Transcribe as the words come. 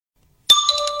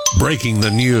breaking the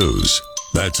news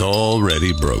that's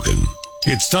already broken.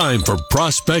 It's time for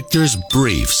Prospector's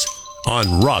Briefs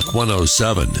on Rock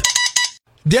 107.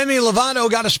 Demi Lovato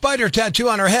got a spider tattoo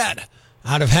on her head.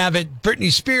 Out of habit,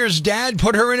 Britney Spears' dad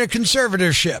put her in a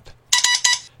conservatorship.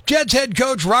 Jets head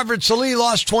coach Robert Saleh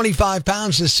lost 25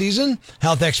 pounds this season.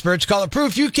 Health experts call it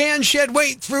proof you can shed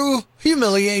weight through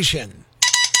humiliation.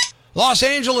 Los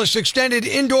Angeles extended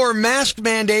indoor mask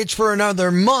mandates for another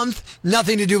month.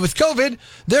 Nothing to do with COVID.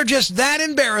 They're just that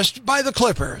embarrassed by the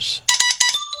Clippers.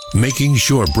 Making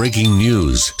sure breaking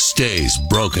news stays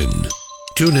broken.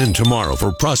 Tune in tomorrow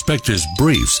for Prospector's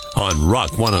Briefs on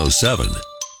Rock 107.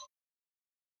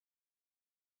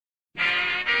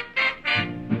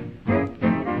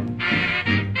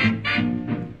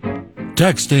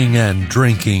 Texting and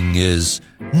drinking is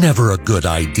never a good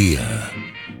idea.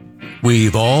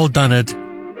 We've all done it,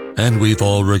 and we've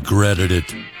all regretted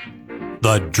it.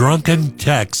 The drunken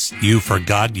texts you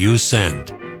forgot you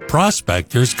sent.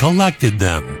 Prospectors collected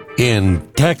them in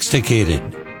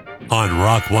Texticated on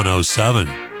Rock 107.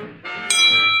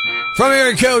 From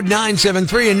area code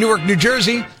 973 in Newark, New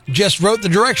Jersey, just wrote the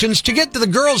directions to get to the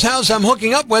girl's house I'm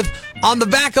hooking up with on the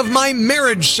back of my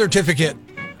marriage certificate.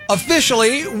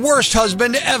 Officially, worst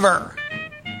husband ever.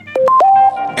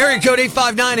 Area code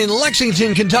 859 in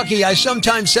Lexington, Kentucky. I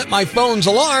sometimes set my phone's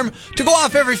alarm to go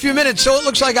off every few minutes so it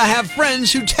looks like I have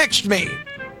friends who text me.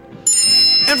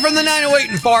 And from the 908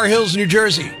 in Far Hills, New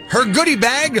Jersey, her goodie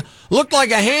bag looked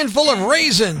like a handful of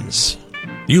raisins.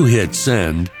 You hit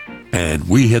send, and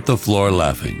we hit the floor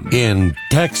laughing in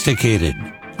Texticated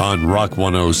on Rock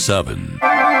 107.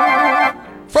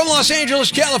 From Los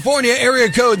Angeles, California, area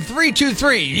code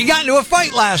 323. You got into a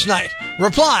fight last night.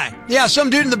 Reply. Yeah, some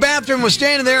dude in the bathroom was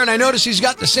standing there, and I noticed he's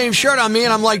got the same shirt on me,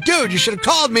 and I'm like, dude, you should have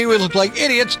called me. We look like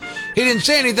idiots. He didn't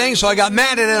say anything, so I got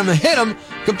mad at him and hit him.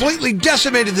 Completely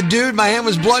decimated the dude. My hand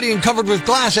was bloody and covered with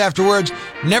glass afterwards.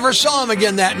 Never saw him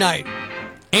again that night.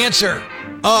 Answer.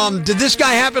 Did this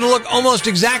guy happen to look almost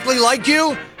exactly like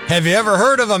you? Have you ever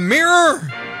heard of a mirror?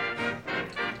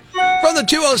 From the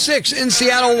 206 in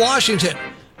Seattle, Washington.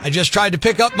 I just tried to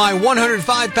pick up my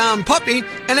 105-pound puppy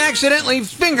and accidentally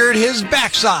fingered his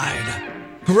backside.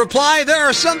 Reply, there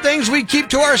are some things we keep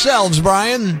to ourselves,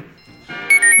 Brian.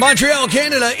 Montreal,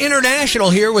 Canada International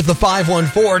here with the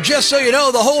 514. Just so you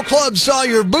know, the whole club saw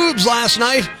your boobs last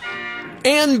night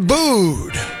and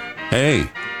booed.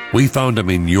 Hey, we found them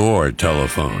in your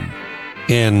telephone.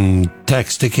 In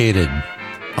Texticated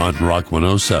on Rock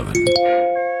 107.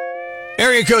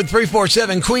 Area code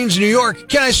 347, Queens, New York.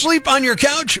 Can I sleep on your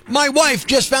couch? My wife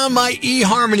just found my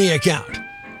eHarmony account.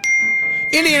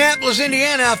 Indianapolis,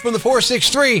 Indiana from the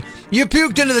 463. You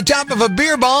puked into the top of a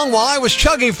beer bong while I was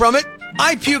chugging from it.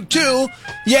 I puked too.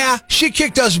 Yeah, she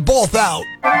kicked us both out.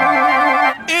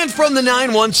 And from the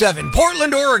 917,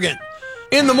 Portland, Oregon.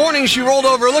 In the morning, she rolled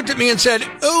over, looked at me and said,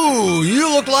 ooh,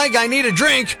 you look like I need a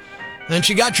drink. Then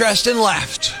she got dressed and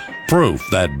left. Proof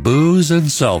that booze and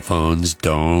cell phones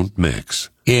don't mix.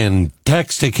 In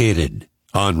Texticated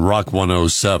on Rock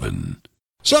 107.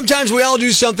 Sometimes we all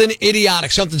do something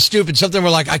idiotic, something stupid, something we're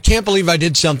like, I can't believe I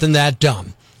did something that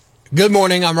dumb. Good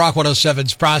morning, I'm Rock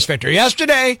 107's Prospector.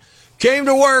 Yesterday, came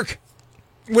to work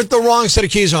with the wrong set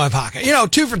of keys in my pocket. You know,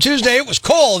 2 for Tuesday, it was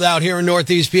cold out here in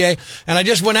Northeast PA, and I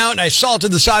just went out and I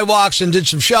salted the sidewalks and did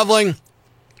some shoveling.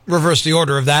 Reversed the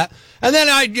order of that. And then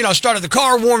I, started the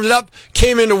car, warmed it up,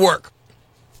 came into work.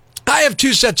 I have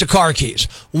 2 sets of car keys.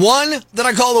 One that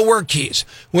I call the work keys,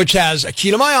 which has a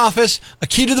key to my office, a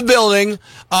key to the building,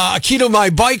 a key to my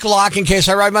bike lock in case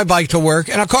I ride my bike to work,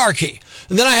 and a car key.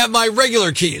 And then I have my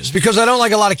regular keys because I don't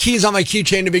like a lot of keys on my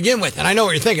keychain to begin with. And I know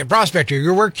what you're thinking. Prospector,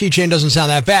 your work keychain doesn't sound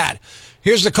that bad.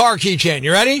 Here's the car keychain.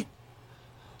 You ready?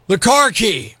 The car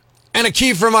key and a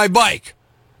key for my bike.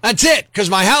 That's it, because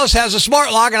my house has a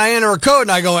smart lock and I enter a code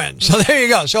and I go in. So there you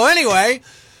go. So anyway,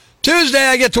 Tuesday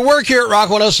I get to work here at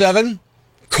Rock 107.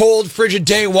 Cold, frigid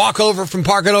day, walk over from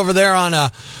parking over there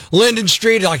on Linden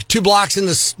Street, like 2 blocks in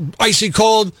this icy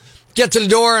cold. Get to the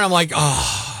door and I'm like,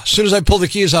 as soon as I pull the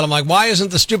keys out, I'm like, why isn't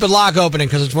the stupid lock opening?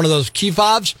 Because it's one of those key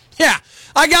fobs? Yeah,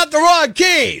 I got the wrong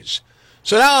keys.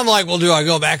 So now I'm like, well, do I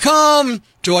go back home?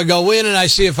 Do I go in and I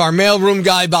see if our mailroom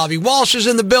guy, Bobby Walsh, is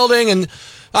in the building? And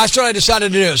that's what I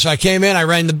decided to do. So I came in, I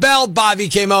rang the bell, Bobby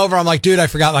came over. I'm like, dude, I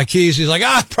forgot my keys. He's like,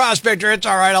 Prospector, it's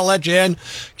all right, I'll let you in.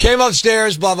 Came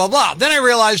upstairs, blah, blah, blah. Then I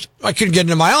realized I couldn't get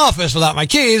into my office without my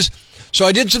keys. So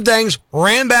I did some things,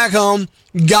 ran back home,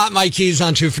 got my keys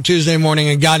on 2 for Tuesday morning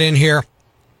and got in here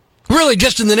really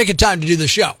just in the nick of time to do the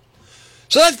show.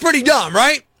 So that's pretty dumb,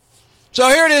 right? So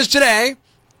here it is today.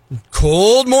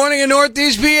 Cold morning in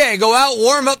Northeast PA. Go out,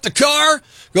 warm up the car,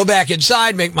 go back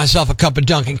inside, make myself a cup of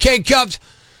Dunkin' K-Cups.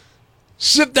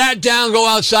 Sip that down, go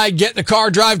outside, get in the car,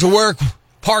 drive to work,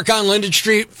 park on Linden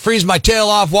Street, freeze my tail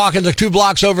off, walking the 2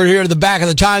 blocks over here to the back of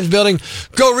the Times building,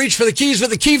 go reach for the keys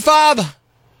with the key fob.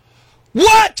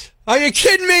 What? Are you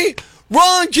kidding me?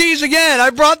 Wrong keys again. I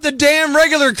brought the damn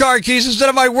regular car keys instead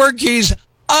of my work keys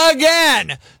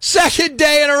again. Second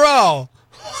day in a row.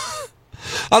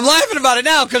 I'm laughing about it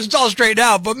now because it's all straightened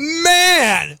out, but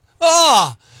man,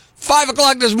 5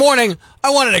 o'clock this morning,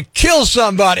 I wanted to kill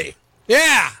somebody.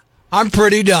 Yeah, I'm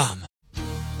pretty dumb.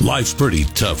 Life's pretty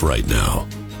tough right now.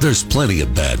 There's plenty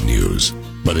of bad news,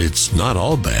 but it's not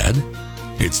all bad.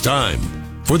 It's time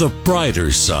for the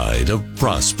brighter side of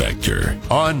Prospector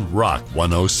on Rock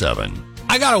 107.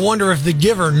 I gotta wonder if the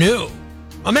giver knew.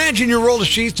 Imagine you roll the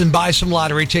sheets and buy some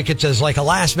lottery tickets as like a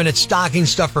last-minute stocking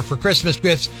stuffer for Christmas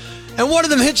gifts, and one of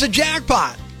them hits a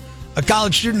jackpot. A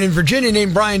college student in Virginia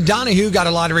named Brian Donahue got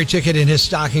a lottery ticket in his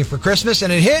stocking for Christmas,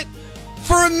 and it hit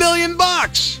for $1 million.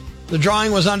 The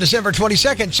drawing was on December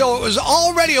 22nd, so it was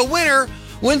already a winner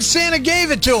when Santa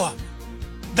gave it to him.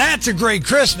 That's a great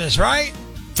Christmas, right?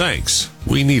 Thanks.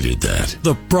 We needed that.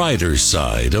 The brighter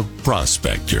side of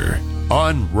Prospector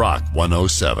on Rock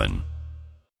 107.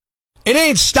 It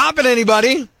ain't stopping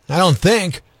anybody, I don't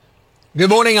think. Good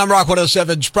morning, I'm Rock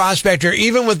 107's Prospector.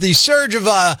 Even with the surge of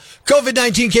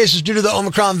COVID-19 cases due to the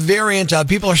Omicron variant,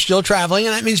 people are still traveling,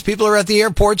 and that means people are at the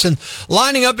airports and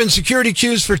lining up in security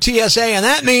queues for TSA, and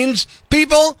that means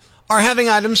people are having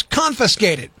items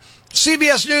confiscated.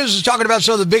 CBS News is talking about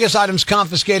some of the biggest items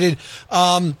confiscated.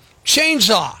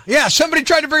 Chainsaw. Yeah, somebody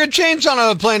tried to bring a chainsaw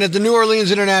on a plane at the New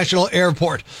Orleans International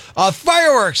Airport.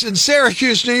 Fireworks in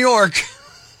Syracuse, New York.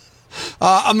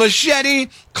 A machete,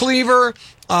 cleaver,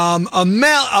 a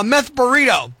meth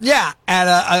burrito. Yeah,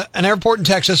 at an airport in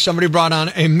Texas, somebody brought on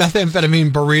a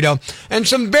methamphetamine burrito. And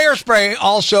some bear spray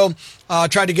also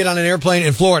tried to get on an airplane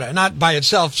in Florida. Not by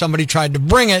itself, somebody tried to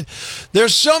bring it.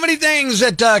 There's so many things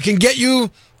that can get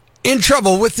you in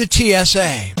trouble with the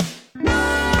TSA.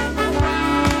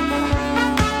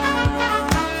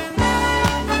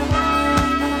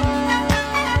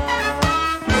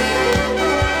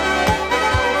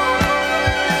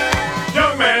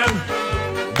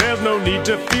 Need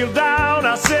to feel down,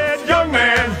 I said, young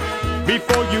man,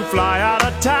 before you fly out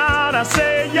of town. I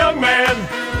said, young man,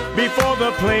 before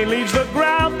the plane leaves the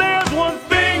ground, there's one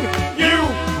thing you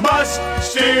must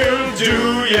still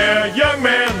do. Yeah, young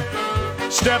man,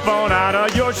 step on out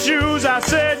of your shoes. I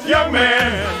said, young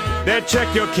man, then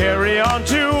check your carry-on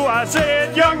too. I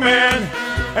said, young man,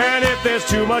 and if there's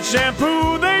too much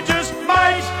shampoo, they just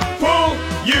might pull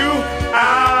you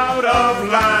out of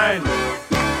line.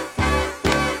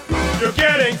 You're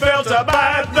getting filtered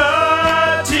by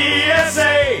the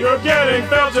TSA. You're getting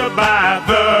filtered by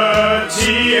the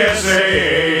TSA.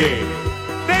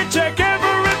 They check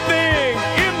everything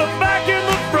in the back, in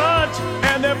the front,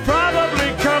 and they'll probably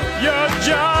cuff your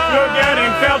job. You're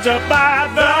getting filtered by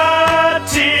the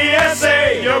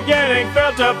TSA. You're getting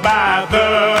filtered by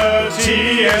the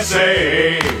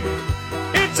TSA.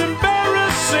 It's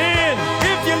embarrassing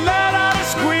if you let out a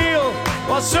squeal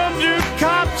while some new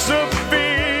cops are feel.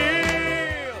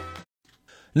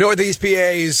 Northeast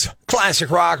PA's classic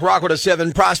rock, Rock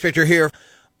 107, Prospector here.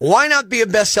 Why not be a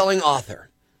best-selling author?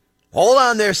 Hold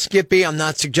on there, Skippy. I'm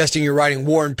not suggesting you're writing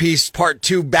War and Peace Part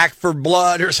 2, Back for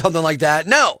Blood, or something like that.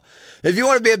 No. If you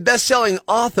want to be a best-selling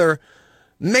author,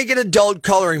 make an adult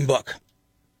coloring book.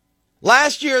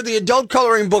 Last year, the adult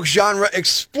coloring book genre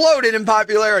exploded in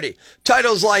popularity.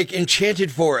 Titles like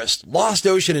Enchanted Forest, Lost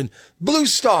Ocean, and Blue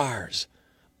Stars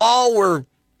all were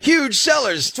huge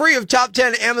sellers. 3 of top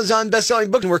 10 Amazon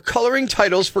best-selling books were coloring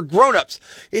titles for grown-ups.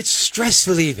 It's stress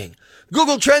relieving.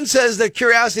 Google Trends says the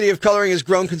curiosity of coloring has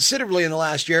grown considerably in the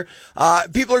last year.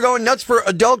 People are going nuts for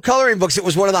adult coloring books. It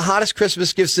was one of the hottest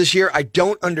Christmas gifts this year. I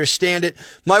don't understand it.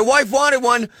 My wife wanted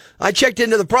one. I checked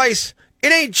into the price.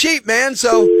 It ain't cheap, man.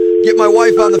 So get my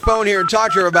wife on the phone here and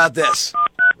talk to her about this.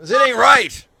 Because it ain't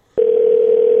right.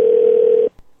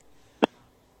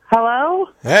 Hello?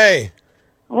 Hey.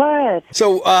 What?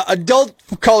 So, adult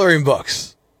coloring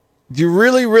books. Do you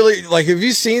really, like, have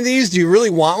you seen these? Do you really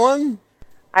want one?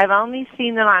 I've only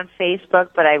seen them on Facebook,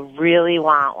 but I really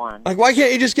want one. Like, why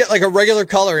can't you just get, like, a regular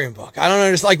coloring book? I don't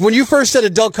understand. Like, when you first said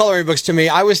adult coloring books to me,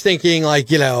 I was thinking, like,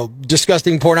 you know,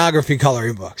 disgusting pornography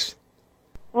coloring books.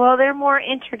 Well, they're more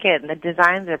intricate, and the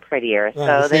designs are prettier, so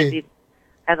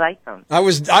I like them. I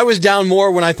was down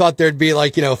more when I thought there'd be,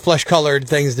 like, you know, flesh-colored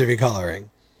things to be coloring.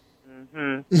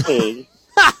 Mm-hmm. Pig.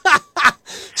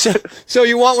 So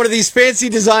you want one of these fancy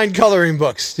design coloring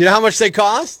books? Do you know how much they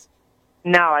cost?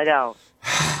 No, I don't.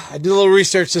 I did a little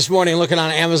research this morning looking on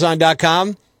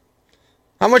Amazon.com.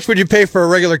 How much would you pay for a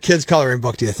regular kid's coloring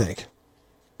book, do you think?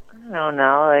 don't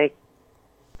know, like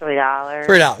 $3.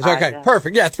 $3. Okay,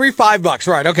 perfect. Yeah, $5.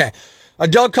 Right. Okay.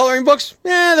 Adult coloring books?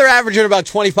 Yeah, they're averaging about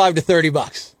 $25 to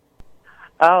 $30.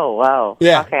 Oh, whoa.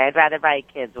 Yeah. Okay, I'd rather buy a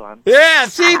kid's one. Yeah,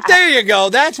 see, there you go.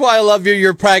 That's why I love you.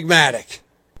 You're pragmatic.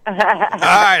 All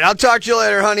right, I'll talk to you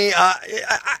later, honey.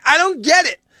 I don't get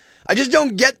it. I just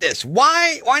don't get this.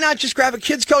 Why not just grab a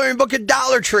kid's coloring book at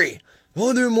Dollar Tree?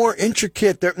 Oh, they're more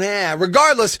intricate.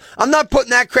 Regardless, I'm not putting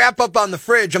that crap up on the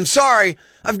fridge. I'm sorry.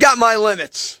 I've got my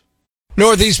limits.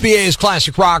 Northeast PA's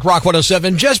Classic Rock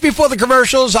 107. Just before the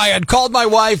commercials, I had called my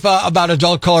wife about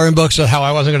adult coloring books, how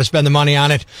I wasn't going to spend the money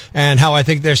on it, and how I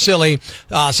think they're silly.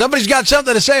 Somebody's got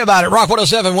something to say about it. Rock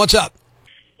 107, what's up?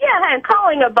 Yeah, I'm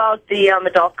calling about the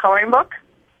adult coloring book.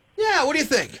 Yeah, what do you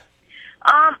think?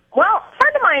 Well, a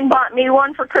friend of mine bought me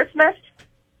one for Christmas.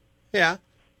 Yeah.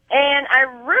 And I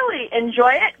really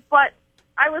enjoy it, but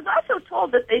I was also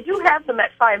told that they do have them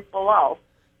at Five Below.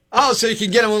 Oh, so you can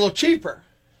get them a little cheaper.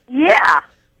 Yeah.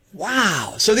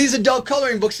 Wow. So these adult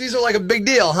coloring books, these are like a big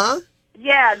deal, huh?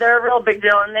 Yeah, they're a real big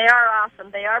deal, and they are awesome.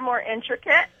 They are more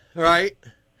intricate. Right.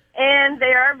 And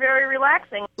they are very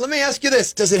relaxing. Let me ask you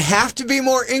this. Does it have to be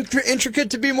more intricate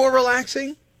to be more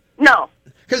relaxing? No.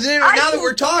 Because now that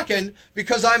we're talking,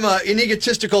 because I'm an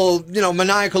egotistical,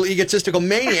 maniacal, egotistical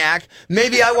maniac,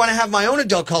 maybe I want to have my own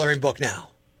adult coloring book now.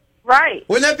 Right.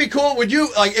 Wouldn't that be cool? Would you,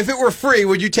 if it were free,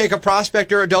 would you take a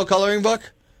Prospector adult coloring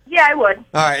book? Yeah, I would. All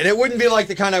right, and it wouldn't be like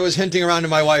the kind I was hinting around to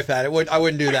my wife at. I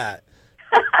wouldn't do that.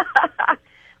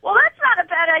 Well, that's not a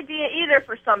bad idea either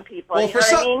for some people. Well,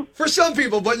 I mean? For some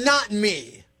people, but not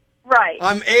me. Right.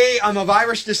 I'm of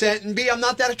Irish descent, and B, I'm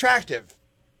not that attractive.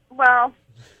 Well,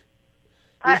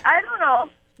 I don't know.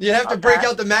 You have to break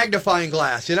out the magnifying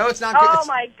glass. It's not good. Oh,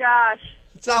 my gosh.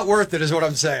 It's not worth it, is what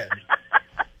I'm saying.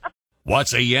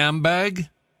 What's a yam bag?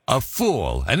 A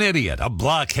fool, an idiot, a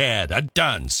blockhead, a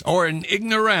dunce, or an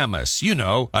ignoramus.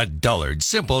 A dullard,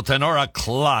 simpleton, or a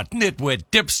clot, nitwit,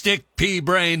 dipstick,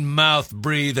 pea-brain, mouth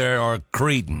breather, or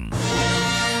cretin.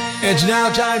 It's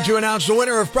now time to announce the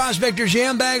winner of Prospector's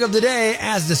Yam Bag of the Day,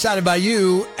 as decided by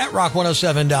you at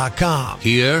rock107.com.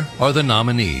 Here are the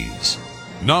nominees.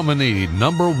 Nominee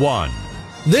number 1.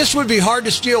 This would be hard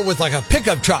to steal with like a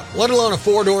pickup truck, let alone a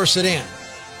four-door sedan.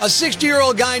 A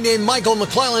 60-year-old guy named Michael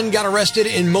McClellan got arrested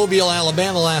in Mobile,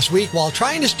 Alabama last week while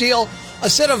trying to steal a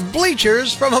set of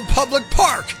bleachers from a public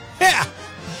park. Yeah.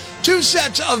 2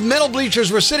 sets of metal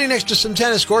bleachers were sitting next to some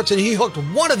tennis courts, and he hooked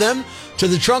one of them to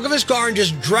the trunk of his car and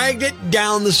just dragged it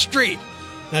down the street.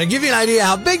 Now, to give you an idea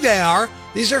how big they are,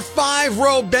 these are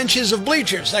 5-row benches of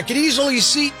bleachers that could easily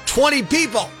seat 20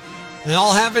 people. And it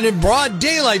all happened in broad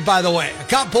daylight, by the way. A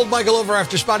cop pulled Michael over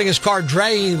after spotting his car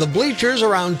dragging the bleachers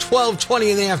around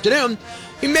 12:20 in the afternoon.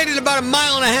 He made it about 1.5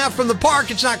 miles from the park.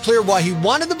 It's not clear why he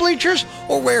wanted the bleachers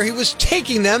or where he was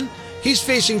taking them. He's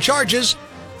facing charges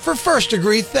for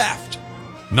first-degree theft.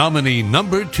 Nominee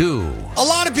number 2. A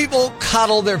lot of people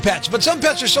coddle their pets, but some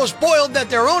pets are so spoiled that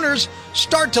their owners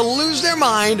start to lose their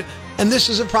mind, and this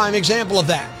is a prime example of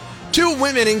that. 2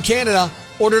 women in Canada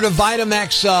ordered a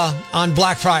Vitamax on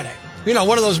Black Friday.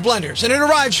 One of those blenders. And it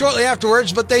arrived shortly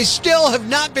afterwards, but they still have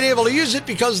not been able to use it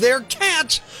because their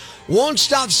cats won't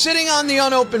stop sitting on the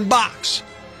unopened box.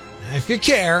 Now, if you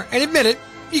care, and admit it,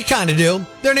 you kind of do.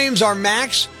 Their names are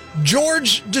Max,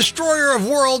 George, Destroyer of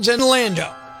Worlds, and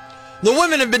Lando. The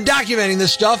women have been documenting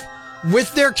this stuff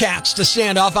with their cats to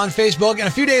stand off on Facebook, and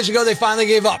a few days ago they finally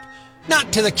gave up.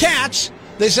 Not to the cats.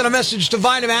 They sent a message to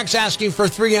Vitamax asking for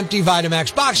 3 empty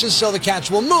Vitamax boxes so the cats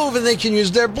will move and they can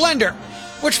use their blender.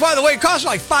 Which, by the way, costs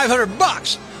like $500.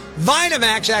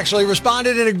 Vitamax actually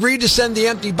responded and agreed to send the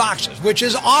empty boxes, which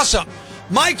is awesome.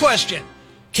 My question,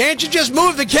 can't you just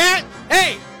move the cat?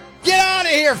 Hey, get out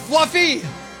of here, Fluffy!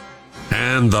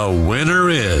 And the winner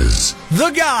is... the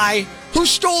guy who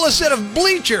stole a set of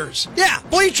bleachers. Yeah,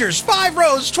 bleachers, 5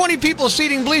 rows, 20 people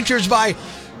seating bleachers by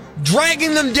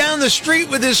dragging them down the street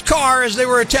with his car as they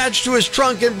were attached to his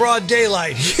trunk in broad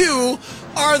daylight. You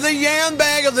are the Yam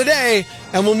Bag of the Day.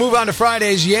 And we'll move on to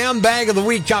Friday's Yam Bag of the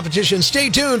Week competition. Stay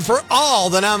tuned for all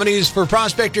the nominees for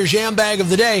Prospector's Yam Bag of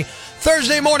the Day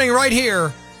Thursday morning right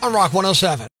here on Rock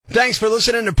 107. Thanks for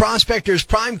listening to Prospector's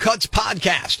Prime Cuts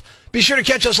podcast. Be sure to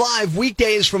catch us live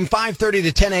weekdays from 5:30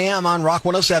 to 10 a.m. on Rock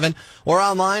 107 or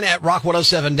online at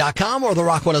rock107.com or the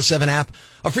Rock 107 app.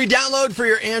 A free download for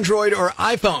your Android or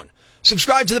iPhone.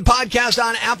 Subscribe to the podcast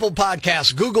on Apple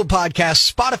Podcasts, Google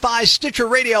Podcasts, Spotify, Stitcher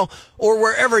Radio, or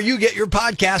wherever you get your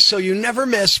podcasts so you never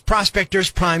miss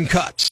Prospector's Prime Cuts.